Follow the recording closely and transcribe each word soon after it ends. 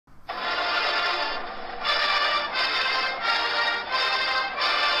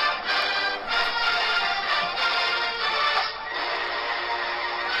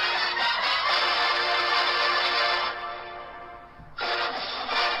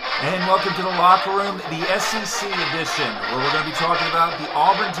And welcome to the Locker Room, the SEC edition, where we're going to be talking about the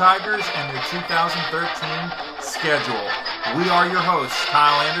Auburn Tigers and their 2013 schedule. We are your hosts,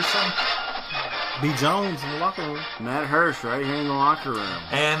 Kyle Anderson. B. Jones in the locker room. Matt Hirsch right here in the locker room.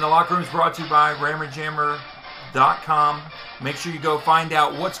 And the Locker Room is brought to you by RammerJammer.com. Make sure you go find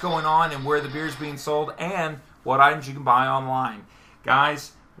out what's going on and where the beer is being sold and what items you can buy online.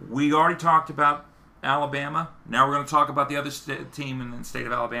 Guys, we already talked about Alabama. Now we're going to talk about the other team in the state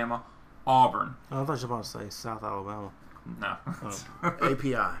of Alabama, Auburn. Oh, I thought you were about to say South Alabama. No.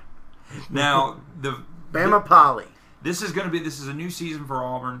 API. Now, the Bama Poly. This is a new season for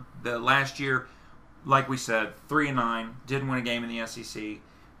Auburn. The last year, like we said, 3-9, didn't win a game in the SEC.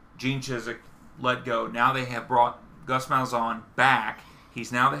 Gene Chizik let go. Now they have brought Gus Malzahn back.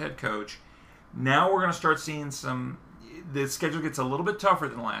 He's now the head coach. Now we're going to start seeing the schedule gets a little bit tougher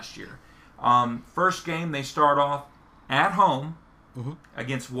than last year. First game, they start off at home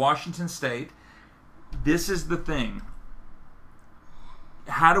against Washington State. This is the thing.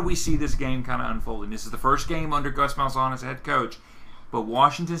 How do we see this game kind of unfolding? This is the first game under Gus Malzahn as head coach, but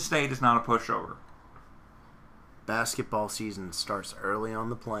Washington State is not a pushover. Basketball season starts early on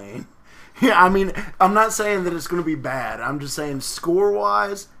the plane. Yeah, I mean, I'm not saying that it's going to be bad. I'm just saying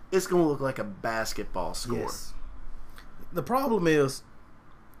score-wise, it's going to look like a basketball score. Yes. The problem is,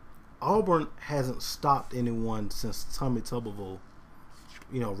 Auburn hasn't stopped anyone since Tommy Tuberville,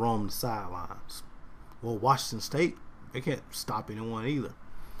 roamed the sidelines. Well, Washington State, they can't stop anyone either.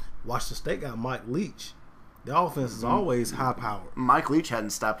 Washington State got Mike Leach. The offense is always high-powered. Mike Leach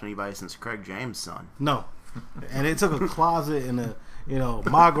hadn't stopped anybody since Craig James' son. No. And it took a closet and a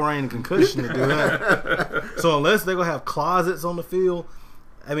migraine and concussion to do that. So unless they're going to have closets on the field,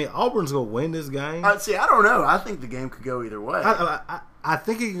 I mean, Auburn's going to win this game. I don't know. I think the game could go either way. I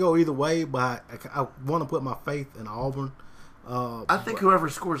think it can go either way, but I want to put my faith in Auburn. I think whoever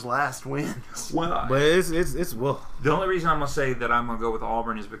scores last wins. Well, but it's well. The only reason I'm going to say that I'm going to go with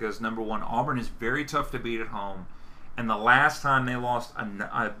Auburn is because, number one, Auburn is very tough to beat at home. And the last time they lost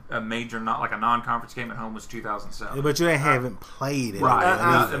a major, not like a non-conference game at home, was 2007. Yeah, but you haven't played it. Right.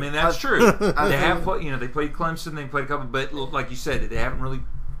 I mean, that's true. They have played, they played Clemson, they played a couple, but like you said, they haven't really.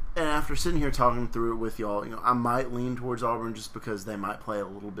 And after sitting here talking through it with y'all, I might lean towards Auburn just because they might play a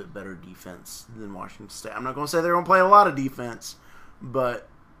little bit better defense than Washington State. I'm not going to say they're going to play a lot of defense, but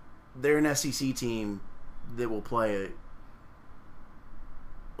they're an SEC team that will play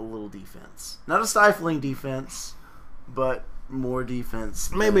a little defense. Not a stifling defense, but more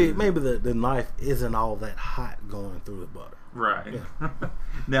defense. Maybe the knife isn't all that hot going through the butter. Right. Yeah.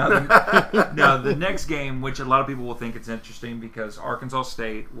 Now, the next game, which a lot of people will think it's interesting because Arkansas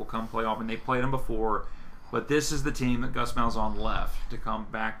State will come play Auburn. They played them before, but this is the team that Gus Malzahn left to come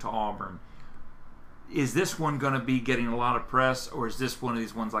back to Auburn. Is this one going to be getting a lot of press, or is this one of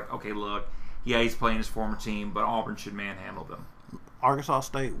these ones like, okay, look, yeah, he's playing his former team, but Auburn should manhandle them? Arkansas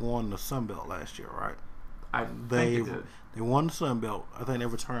State won the Sun Belt last year, right? I think they did. They won the Sun Belt. I think they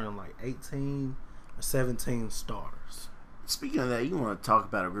returned like 18 or 17 starters. Speaking of that, you want to talk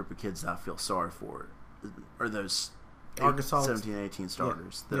about a group of kids that I feel sorry for. Or those Arkansas 17, 18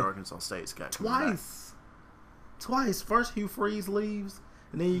 starters that Arkansas State's got. Twice. First Hugh Freeze leaves,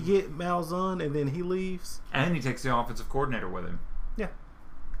 and then you get Malzahn, and then he leaves. And he takes the offensive coordinator with him. Yeah.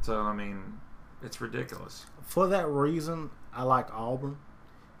 So, I mean, it's ridiculous. For that reason, I like Auburn.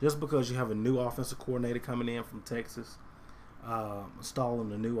 Just because you have a new offensive coordinator coming in from Texas,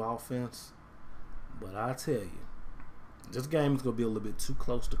 installing a new offense. But I tell you, this game is going to be a little bit too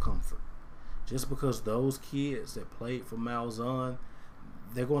close to comfort. Just because those kids that played for Malzahn,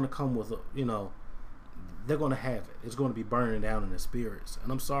 they're going to come with, they're going to have it. It's going to be burning down in their spirits. And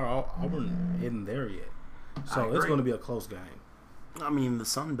I'm sorry, Auburn isn't there yet. So it's going to be a close game. I mean, the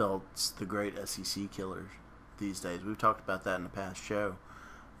Sun Belt's the great SEC killer these days. We've talked about that in the past show.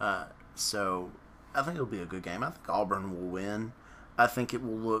 So I think it'll be a good game. I think Auburn will win. I think it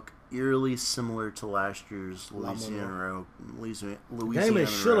will look eerily similar to last year's Louisiana. Game they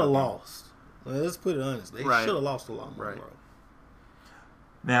should have lost. Let's put it honest. They should have lost a lot more. Right.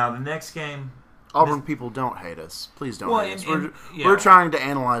 Now, the next game... Auburn people don't hate us. Please don't hate us. We're trying to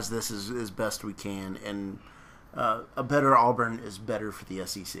analyze this as best we can, and a better Auburn is better for the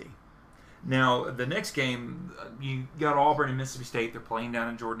SEC. Now, the next game, you got Auburn and Mississippi State. They're playing down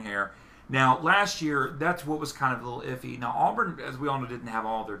in Jordan-Hare. Now, last year, that's what was kind of a little iffy. Now, Auburn, as we all know, didn't have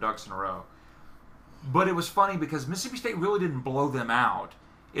all their ducks in a row. But it was funny because Mississippi State really didn't blow them out.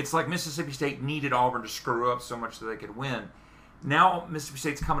 It's like Mississippi State needed Auburn to screw up so much that they could win. Now, Mississippi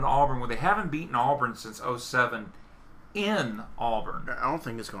State's coming to Auburn where they haven't beaten Auburn since 2007. in Auburn. I don't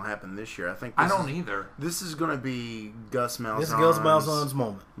think it's going to happen this year. I don't either. This is going to be Gus Malzahn's This is Gus Malzahn's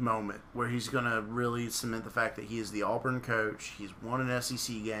moment where he's going to really cement the fact that he is the Auburn coach. He's won an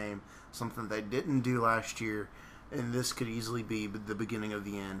SEC game, something they didn't do last year, and this could easily be the beginning of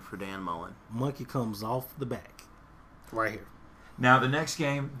the end for Dan Mullen. Monkey comes off the back. Right here. Now, the next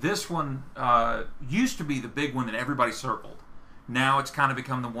game, this one used to be the big one that everybody circled. Now it's kind of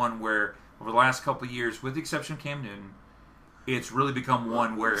become the one where, over the last couple of years, with the exception of Cam Newton, it's really become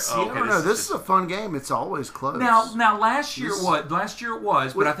one where this is a fun game. It's always close. Now last year it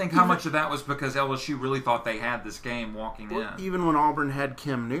was, but I think how much of that was because LSU really thought they had this game walking in. Even when Auburn had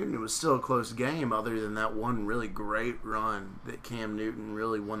Cam Newton, it was still a close game. Other than that one really great run that Cam Newton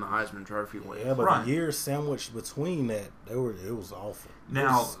really won the Heisman Trophy with. Yeah, but the years sandwiched between that, it was awful. It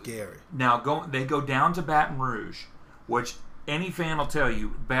was scary. Now they go down to Baton Rouge, which any fan will tell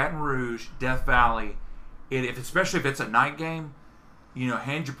you, Baton Rouge, Death Valley. Especially if it's a night game,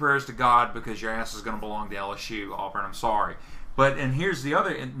 hand your prayers to God because your ass is going to belong to LSU, Auburn. I'm sorry. And here's the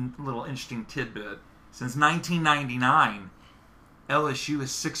other little interesting tidbit. Since 1999, LSU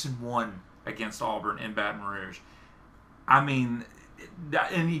is 6-1 against Auburn in Baton Rouge. I mean,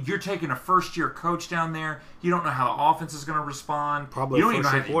 and you're taking a first-year coach down there. You don't know how the offense is going to respond. Probably you don't even know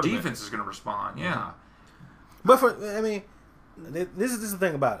how the defense is going to respond. Yeah. But this is the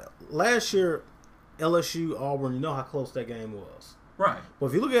thing about it. Last year, LSU, Auburn, you know how close that game was. Right. But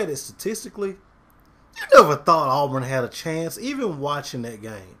if you look at it statistically, you never thought Auburn had a chance, even watching that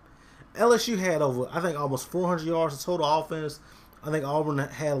game. LSU had almost 400 yards of total offense. I think Auburn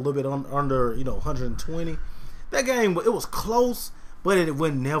had a little bit under 120. That game, it was close, but it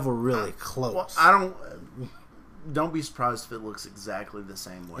was never really close. Well, don't be surprised if it looks exactly the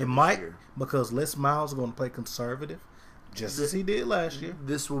same way. It might, because Les Miles is going to play conservative, just as he did last year.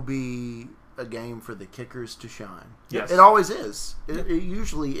 This will be a game for the kickers to shine. Yes. It always is. It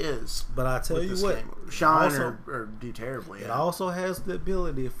usually is. But I tell you what, shine or do terribly. It also has the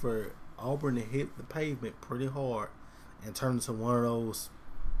ability for Auburn to hit the pavement pretty hard and turn into one of those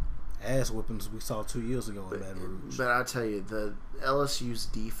ass whippings we saw 2 years ago in Baton Rouge. But I tell you, the LSU's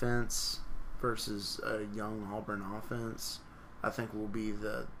defense versus a young Auburn offense, I think will be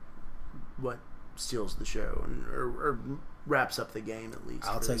what steals the show or wraps up the game at least.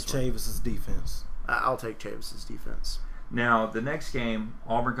 I'll take Chavis's defense. I'll take Chavis's defense. Now, the next game,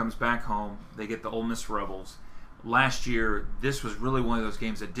 Auburn comes back home. They get the Ole Miss Rebels. Last year, this was really one of those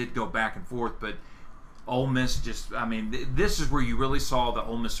games that did go back and forth, but Ole Miss this is where you really saw that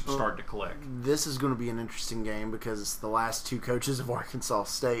Ole Miss start to click. This is going to be an interesting game because it's the last two coaches of Arkansas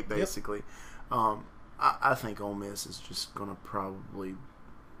State, basically. Yep. I think Ole Miss is just going to probably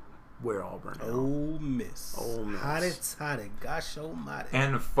wear Auburn out. Ole Miss. Hotty, gosh almighty.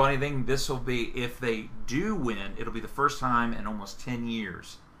 And the funny thing, this will be, if they do win, it'll be the first time in almost 10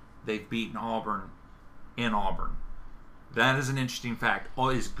 years they've beaten Auburn in Auburn. That is an interesting fact.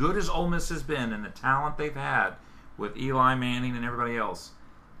 As good as Ole Miss has been and the talent they've had with Eli Manning and everybody else,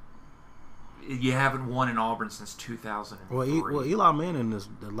 you haven't won in Auburn since 2003. Well, Eli Manning is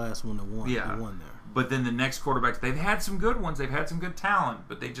the last one that won. Yeah. Won there. But then the next quarterbacks, they've had some good ones. They've had some good talent,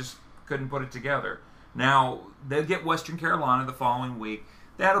 but they just couldn't put it together. Now, they'll get Western Carolina the following week.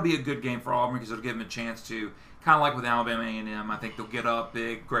 That'll be a good game for Auburn because it'll give them a chance to, kind of like with Alabama A&M, I think they'll get up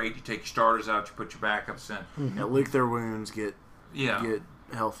big, great. You take your starters out, you put your backups in. Mm-hmm. Lick their wounds, get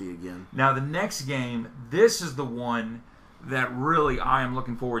healthy again. Now, the next game, this is the one that really I am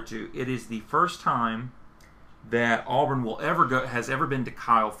looking forward to. It is the first time that Auburn has ever been to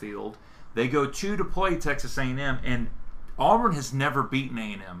Kyle Field. They go to play Texas A&M, and Auburn has never beaten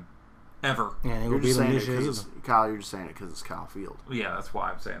A&M. Ever. Yeah, you're just saying Kyle, you're just saying it because it's Kyle Field. Yeah, that's why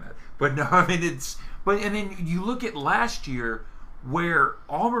I'm saying that. But no, I mean, and then you look at last year where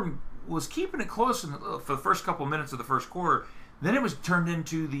Auburn was keeping it close for the first couple of minutes of the first quarter. Then it was turned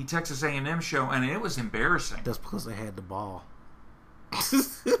into the Texas A&M show, and it was embarrassing. That's because they had the ball.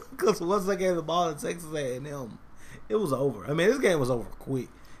 Because once they gave the ball to Texas A&M, it was over. I mean, this game was over quick.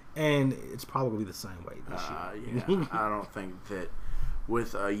 And it's probably the same way this year. Yeah, I don't think that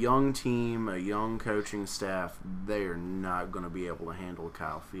with a young team, a young coaching staff, they are not going to be able to handle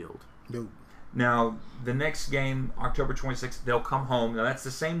Kyle Field. No. Now, the next game, October 26th, they'll come home. Now, that's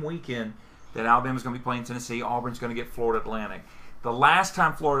the same weekend that Alabama's going to be playing Tennessee. Auburn's going to get Florida Atlantic. The last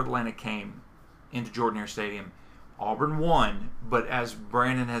time Florida Atlantic came into Jordan-Hare Stadium, Auburn won, but as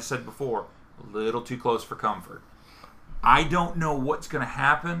Brandon has said before, a little too close for comfort. I don't know what's going to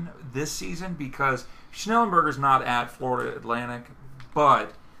happen this season because Schnellenberger's not at Florida Atlantic,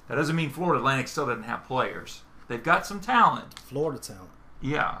 but that doesn't mean Florida Atlantic still doesn't have players. They've got some talent. Florida talent.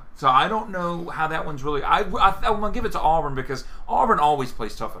 Yeah. So I don't know how that one's really. I'm going to give it to Auburn because Auburn always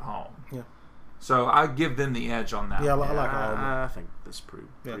plays tough at home. Yeah. So I give them the edge on that. Yeah, one. I like Auburn. I think this is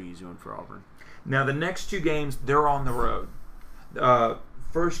pretty easy one for Auburn. Now, the next two games, they're on the road.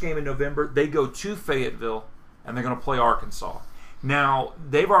 First game in November, they go to Fayetteville, and they're going to play Arkansas. Now,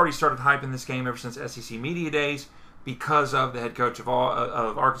 they've already started hyping this game ever since SEC Media Days because of the head coach of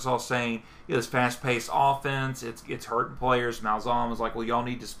Arkansas saying, this fast-paced offense, it's hurting players. Malzahn was like, well, y'all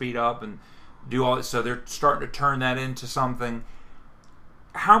need to speed up and do all this. So they're starting to turn that into something.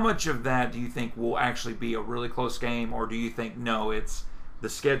 How much of that do you think will actually be a really close game, or do you think, no, it's the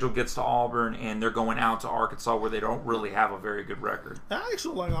schedule gets to Auburn and they're going out to Arkansas where they don't really have a very good record? I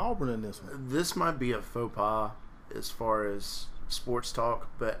actually like Auburn in this one. This might be a faux pas as far as sports talk,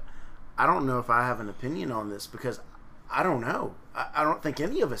 but I don't know if I have an opinion on this because I don't know. I don't think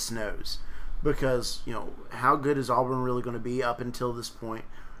any of us knows because, how good is Auburn really going to be up until this point?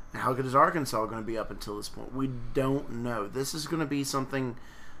 And how good is Arkansas going to be up until this point? We don't know. This is going to be something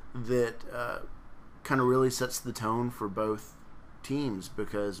that kind of really sets the tone for both teams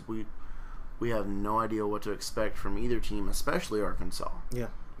because we have no idea what to expect from either team, especially Arkansas. Yeah,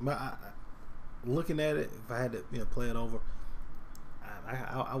 but looking at it, if I had to play it over,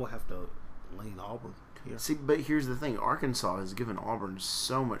 I would have to lean Auburn here. See, but here's the thing: Arkansas has given Auburn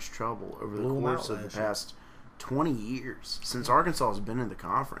so much trouble over the course of the past 20 years since Arkansas has been in the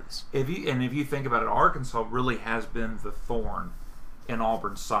conference. If you think about it, Arkansas really has been the thorn in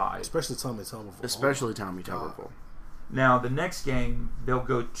Auburn's side, especially Tommy Tuberville. Especially Tommy Tuberville. Now, the next game, they'll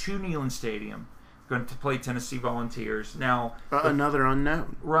go to Neyland Stadium, going to play Tennessee Volunteers. Now, another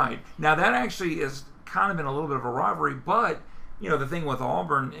unknown. Right. Now, that actually has kind of been a little bit of a rivalry, but, the thing with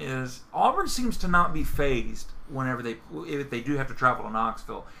Auburn is Auburn seems to not be phased whenever if they do have to travel to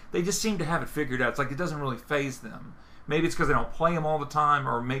Knoxville. They just seem to have it figured out. It's like it doesn't really faze them. Maybe it's because they don't play them all the time,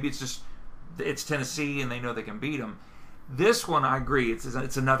 or maybe it's just it's Tennessee and they know they can beat them. This one, I agree, it's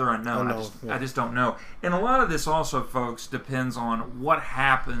another unknown. I just don't know. And a lot of this also, folks, depends on what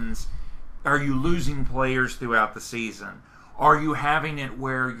happens. Are you losing players throughout the season? Are you having it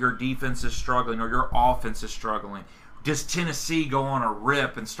where your defense is struggling or your offense is struggling? Does Tennessee go on a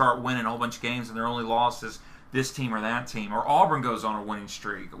rip and start winning a whole bunch of games and their only loss is this team or that team? Or Auburn goes on a winning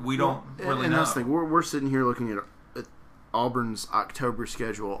streak? We don't really know. That's the thing. We're sitting here looking at Auburn's October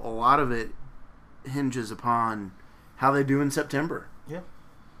schedule. A lot of it hinges upon how they do in September. Yeah.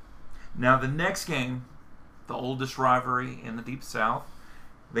 Now, the next game, the oldest rivalry in the Deep South,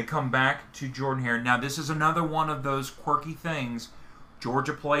 they come back to Jordan-Hare. Now, this is another one of those quirky things.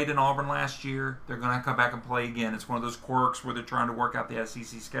 Georgia played in Auburn last year. They're going to come back and play again. It's one of those quirks where they're trying to work out the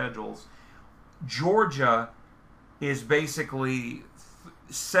SEC schedules. Georgia is basically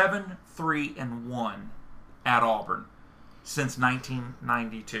 7-3-1 at Auburn since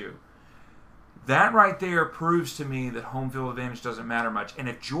 1992. That right there proves to me that home field advantage doesn't matter much. And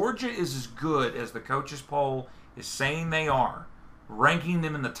if Georgia is as good as the coaches poll is saying they are, ranking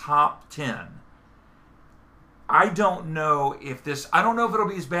them in the top 10, I don't know if it'll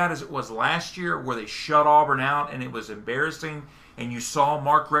be as bad as it was last year where they shut Auburn out and it was embarrassing and you saw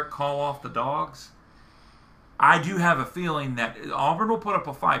Mark Richt call off the dogs. I do have a feeling that Auburn will put up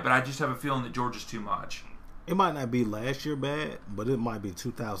a fight, but I just have a feeling that Georgia's too much. It might not be last year bad, but it might be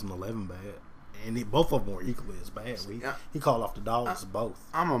 2011 bad. And both of them were equally as bad. He called off the dogs both.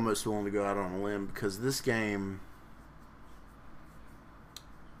 I'm almost willing to go out on a limb because this game,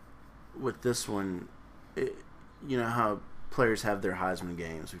 with this one, you know how players have their Heisman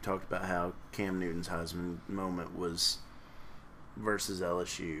games. We talked about how Cam Newton's Heisman moment was versus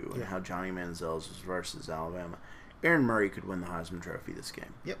LSU and how Johnny Manziel's was versus Alabama. Aaron Murray could win the Heisman Trophy this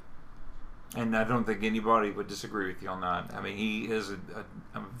game. Yep. And I don't think anybody would disagree with you on that. I mean, he is a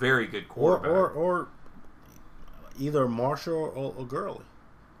very good quarterback. Or either Marshall or Gurley.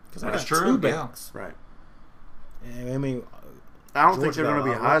 That's true. Two backs. Right. And I mean, I don't think they're going to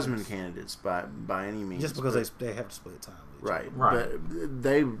be Heisman candidates by any means. Just because they have to split time. Right. But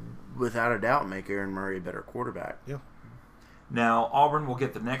they, without a doubt, make Aaron Murray a better quarterback. Yeah. Now, Auburn will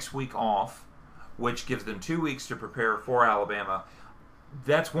get the next week off, which gives them 2 weeks to prepare for Alabama.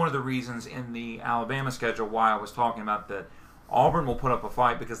 That's one of the reasons in the Alabama schedule why I was talking about that Auburn will put up a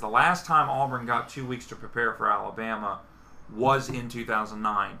fight, because the last time Auburn got 2 weeks to prepare for Alabama was in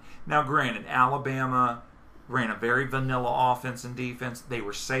 2009. Now, granted, Alabama ran a very vanilla offense and defense. They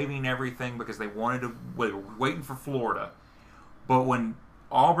were saving everything because they were waiting for Florida. But when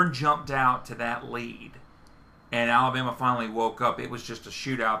Auburn jumped out to that lead and Alabama finally woke up, it was just a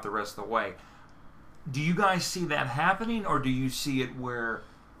shootout the rest of the way. Do you guys see that happening, or do you see it where,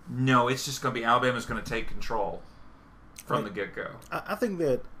 no, it's just going to be Alabama's going to take control? from the get-go. I think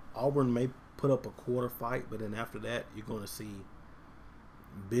that Auburn may put up a quarter fight, but then after that, you're going to see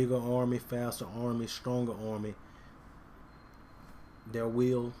bigger Army, faster Army, stronger Army. Their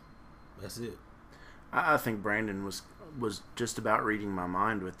will, that's it. I think Brandon was just about reading my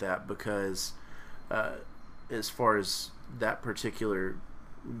mind with that because as far as that particular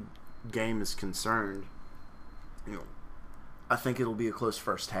game is concerned, I think it'll be a close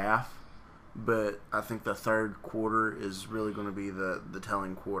first half, but I think the third quarter is really going to be the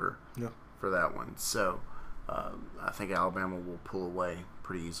telling quarter for that one. So I think Alabama will pull away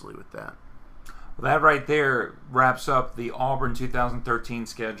pretty easily with that. Well, that right there wraps up the Auburn 2013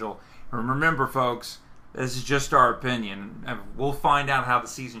 schedule. And remember, folks, this is just our opinion. We'll find out how the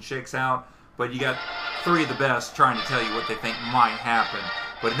season shakes out, but you got three of the best trying to tell you what they think might happen.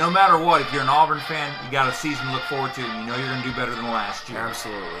 But no matter what, if you're an Auburn fan, you got a season to look forward to, and you know you're going to do better than last year.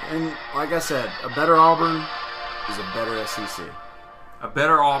 Absolutely. And like I said, a better Auburn is a better SEC. A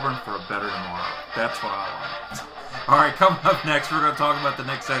better Auburn for a better tomorrow. That's what I want. All right, coming up next, we're going to talk about the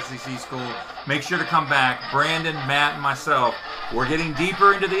next SEC school. Make sure to come back. Brandon, Matt, and myself, we're getting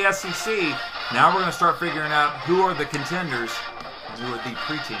deeper into the SEC. Now we're going to start figuring out who are the contenders and who are the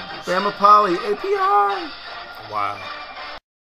pretenders. Bama Poly, API. Wow.